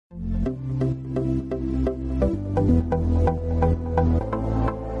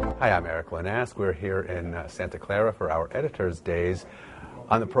Hi, I'm Eric Lanask. We're here in Santa Clara for our Editors' Days.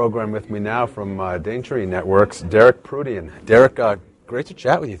 On the program with me now from Daintree Networks, Derek Prudian. Derek, great to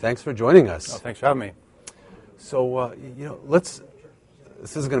chat with you. Thanks for joining us. Oh, thanks for having me. So, this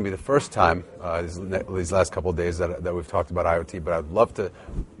is going to be the first time these last couple of days that we've talked about IoT, but I'd love to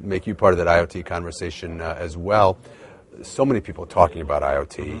make you part of that IoT conversation as well. So many people talking about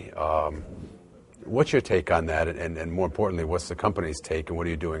IoT. What's your take on that, and more importantly, what's the company's take, and what are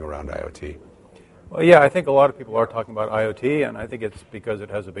you doing around IoT? Well, yeah, I think a lot of people are talking about IoT, and I think it's because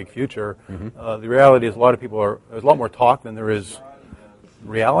it has a big future. The reality is there's a lot more talk than there is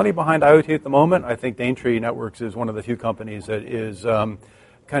reality behind IoT at the moment. I think Daintree Networks is one of the few companies that is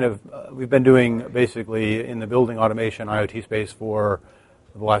we've been doing basically in the building automation IoT space for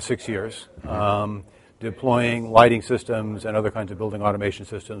the last 6 years, deploying lighting systems and other kinds of building automation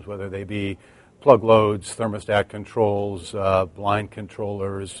systems, whether they be plug loads, thermostat controls, blind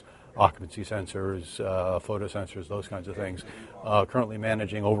controllers, occupancy sensors, photo sensors, those kinds of things. Currently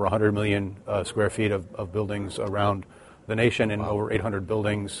managing over 100 million square feet of buildings around the nation in over 800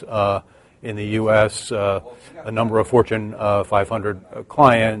 buildings in the U.S., a number of Fortune 500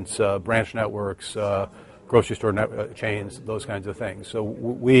 clients, branch networks, grocery store chains, those kinds of things. So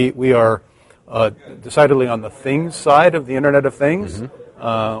we are decidedly on the things side of the Internet of Things.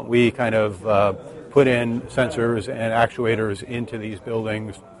 We kind of put in sensors and actuators into these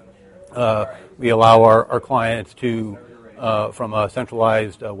buildings. We allow our clients to, from a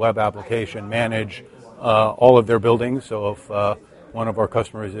centralized web application, manage all of their buildings. So if one of our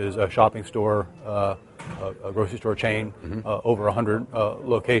customers is a shopping store, a grocery store chain, over 100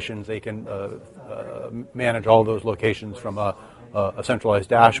 locations, they can manage all those locations from a centralized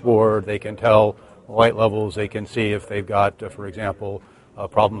dashboard. They can tell light levels. They can see if they've got, for example,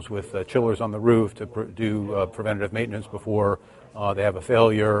 problems with chillers on the roof to do preventative maintenance before they have a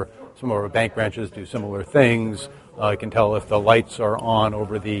failure. Some of our bank branches do similar things. You can tell if the lights are on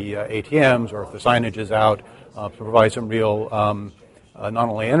over the ATMs or if the signage is out to provide some real not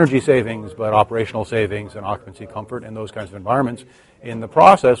only energy savings but operational savings and occupancy comfort in those kinds of environments. In the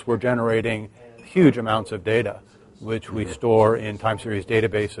process, we're generating huge amounts of data, which we store in time series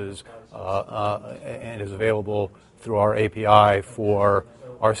databases and is available through our API for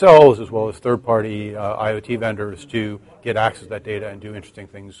ourselves as well as third-party IoT vendors to get access to that data and do interesting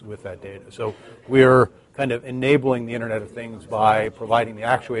things with that data. So we're kind of enabling the Internet of Things by providing the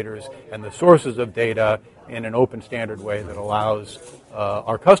actuators and the sources of data in an open standard way that allows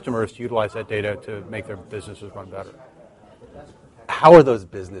our customers to utilize that data to make their businesses run better. How are those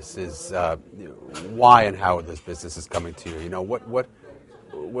businesses, why and how are those businesses coming to you?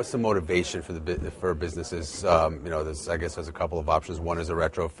 What's the motivation for businesses? I guess there's a couple of options. One is a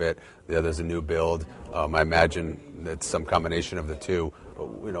retrofit, the other is a new build. I imagine it's some combination of the two.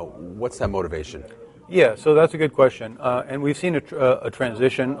 What's that motivation? Yeah, so that's a good question. And we've seen a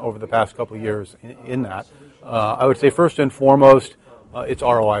transition over the past couple of years in that. I would say first and foremost, it's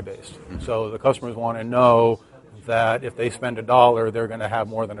ROI based. So the customers want to know that if they spend $1, they're going to have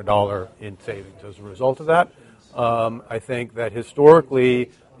more than $1 in savings as a result of that. I think that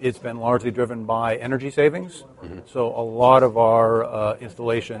historically it's been largely driven by energy savings. So a lot of our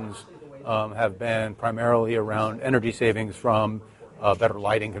installations have been primarily around energy savings from better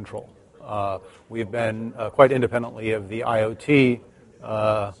lighting control. We've been quite independently of the IoT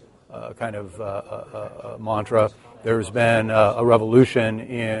mantra. There's been a revolution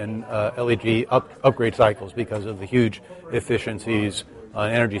in LED upgrade cycles because of the huge efficiencies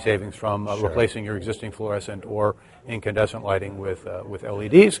and energy savings from replacing your existing fluorescent or incandescent lighting with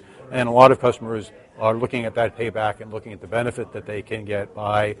LEDs. And a lot of customers are looking at that payback and looking at the benefit that they can get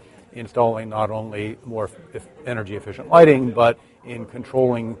by installing not only more energy efficient lighting, but in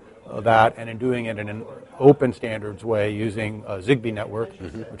controlling that and in doing it in an open standards way using a Zigbee network,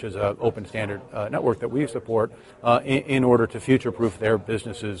 which is an open standard network that we support in order to future-proof their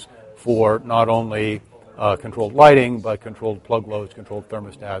businesses for not only controlled lighting, but controlled plug loads, controlled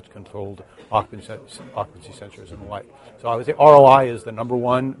thermostats, controlled occupancy sensors, and the like. So I would say ROI is the number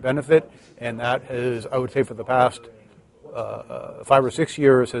one benefit, and that is, I would say, for the past 5 or 6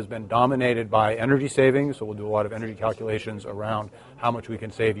 years has been dominated by energy savings. So we'll do a lot of energy calculations around how much we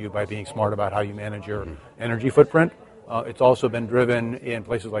can save you by being smart about how you manage your energy footprint. It's also been driven in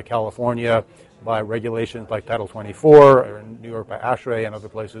places like California by regulations like Title 24, or in New York by ASHRAE and other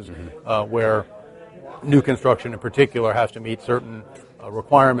places where new construction in particular has to meet certain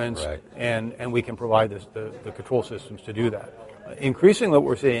requirements, right. and we can provide the control systems to do that. Increasingly what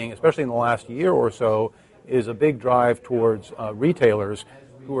we're seeing, especially in the last year or so, is a big drive towards retailers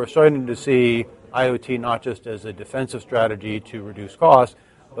who are starting to see IoT not just as a defensive strategy to reduce costs,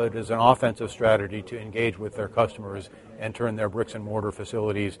 but as an offensive strategy to engage with their customers and turn their bricks and mortar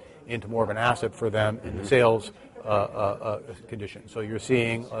facilities into more of an asset for them in the sales condition. So you're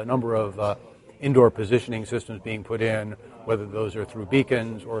seeing a number of indoor positioning systems being put in, whether those are through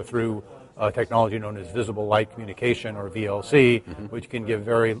beacons or through technology known as visible light communication, or VLC, which can give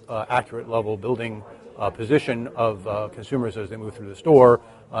very accurate level building position of consumers as they move through the store,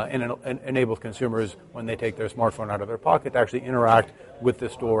 and enables consumers, when they take their smartphone out of their pocket, to actually interact with the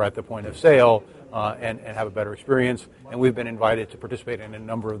store at the point of sale and have a better experience. And we've been invited to participate in a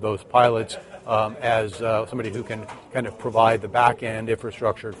number of those pilots as somebody who can kind of provide the back-end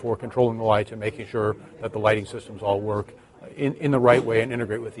infrastructure for controlling the lights and making sure that the lighting systems all work in the right way and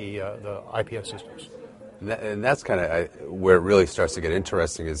integrate with the IPS systems. And that's kind of where it really starts to get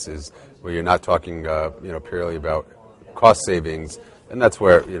interesting, is where you're not talking purely about cost savings, and that's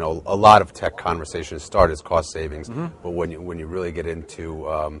where a lot of tech conversations start, is cost savings. But when you really get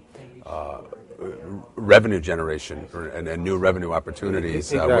into revenue generation and new revenue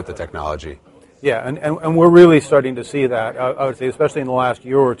opportunities with the technology. Yeah, and we're really starting to see that. I would say, especially in the last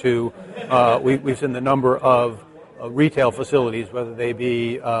year or two, we've seen the number of retail facilities, whether they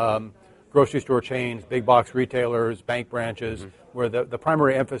be grocery store chains, big box retailers, bank branches, where the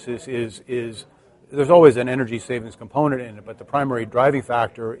primary emphasis is there's always an energy savings component in it, but the primary driving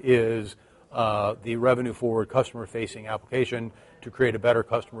factor is the revenue forward customer facing application to create a better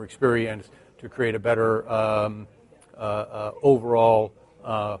customer experience, to create a better overall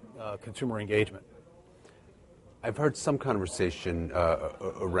consumer engagement. I've heard some conversation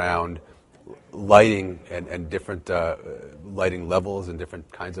around lighting and different lighting levels and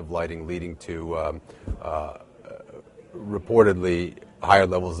different kinds of lighting leading to reportedly higher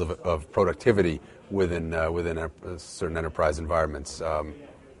levels of productivity within certain enterprise environments.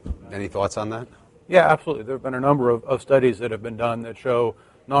 Any thoughts on that? Yeah, absolutely. There have been a number of studies that have been done that show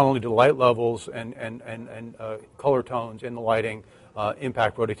not only do light levels and color tones in the lighting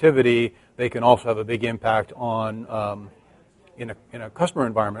impact productivity, they can also have a big impact on in a customer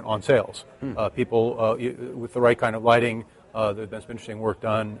environment on sales. People with the right kind of lighting, there's been some interesting work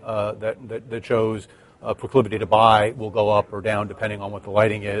done that shows proclivity to buy will go up or down depending on what the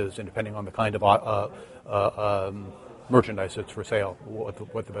lighting is and depending on the kind of merchandise that's for sale,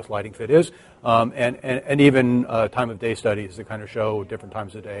 what the best lighting fit is, and even time of day studies that kind of show different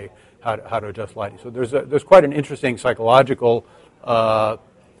times of day how to adjust lighting. So there's quite an interesting psychological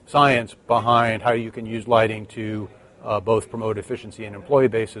science behind how you can use lighting to both promote efficiency in employee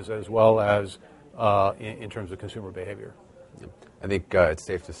bases as well as in terms of consumer behavior. I think it's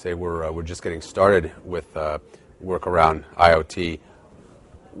safe to say we're just getting started with work around IoT.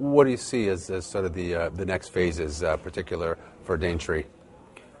 What do you see as sort of the next phases, particular for Daintree?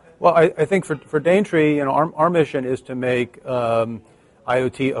 Well, I think for Daintree, our mission is to make IoT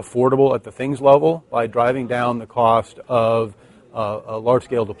affordable at the things level by driving down the cost of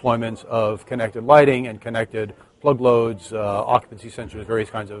large-scale deployments of connected lighting and connected plug loads, occupancy sensors, various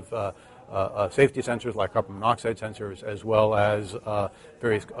kinds of safety sensors like carbon monoxide sensors, as well as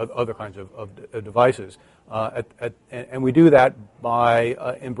various other kinds of devices. And we do that by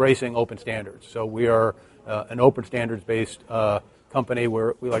embracing open standards. So we are an open standards-based company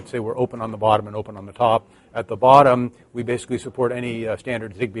where we like to say we're open on the bottom and open on the top. At the bottom, we basically support any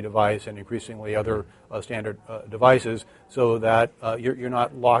standard Zigbee device and increasingly other standard devices, so that you're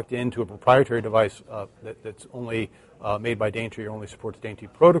not locked into a proprietary device that's only made by Daintree or only supports Daintree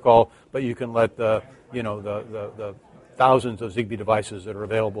protocol, but you can let the thousands of Zigbee devices that are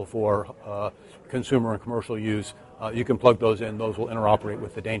available for consumer and commercial use, you can plug those in. Those will interoperate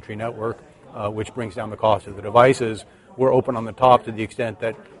with the Daintree network, which brings down the cost of the devices. We're open on the top to the extent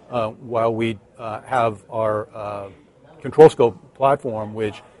that while we have our control scope platform,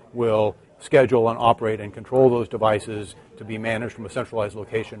 which will schedule and operate and control those devices to be managed from a centralized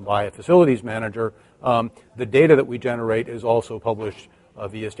location by a facilities manager, the data that we generate is also published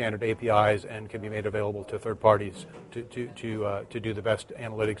via standard APIs and can be made available to third parties to do the best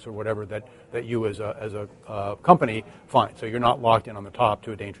analytics or whatever that you as a company find. So you're not locked in on the top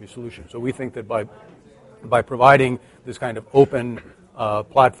to a Daintree solution. So we think that by providing this kind of open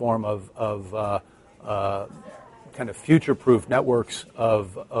platform of kind of future-proof networks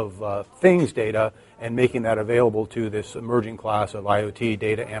of things data and making that available to this emerging class of IoT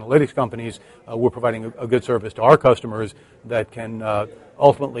data analytics companies, we're providing a good service to our customers that can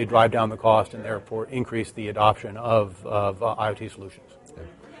ultimately drive down the cost and therefore increase the adoption of IoT solutions.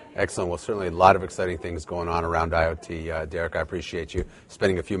 Excellent. Well, certainly a lot of exciting things going on around IoT. Derek, I appreciate you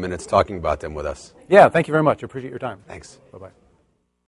spending a few minutes talking about them with us. Yeah, thank you very much. I appreciate your time. Thanks. Bye-bye.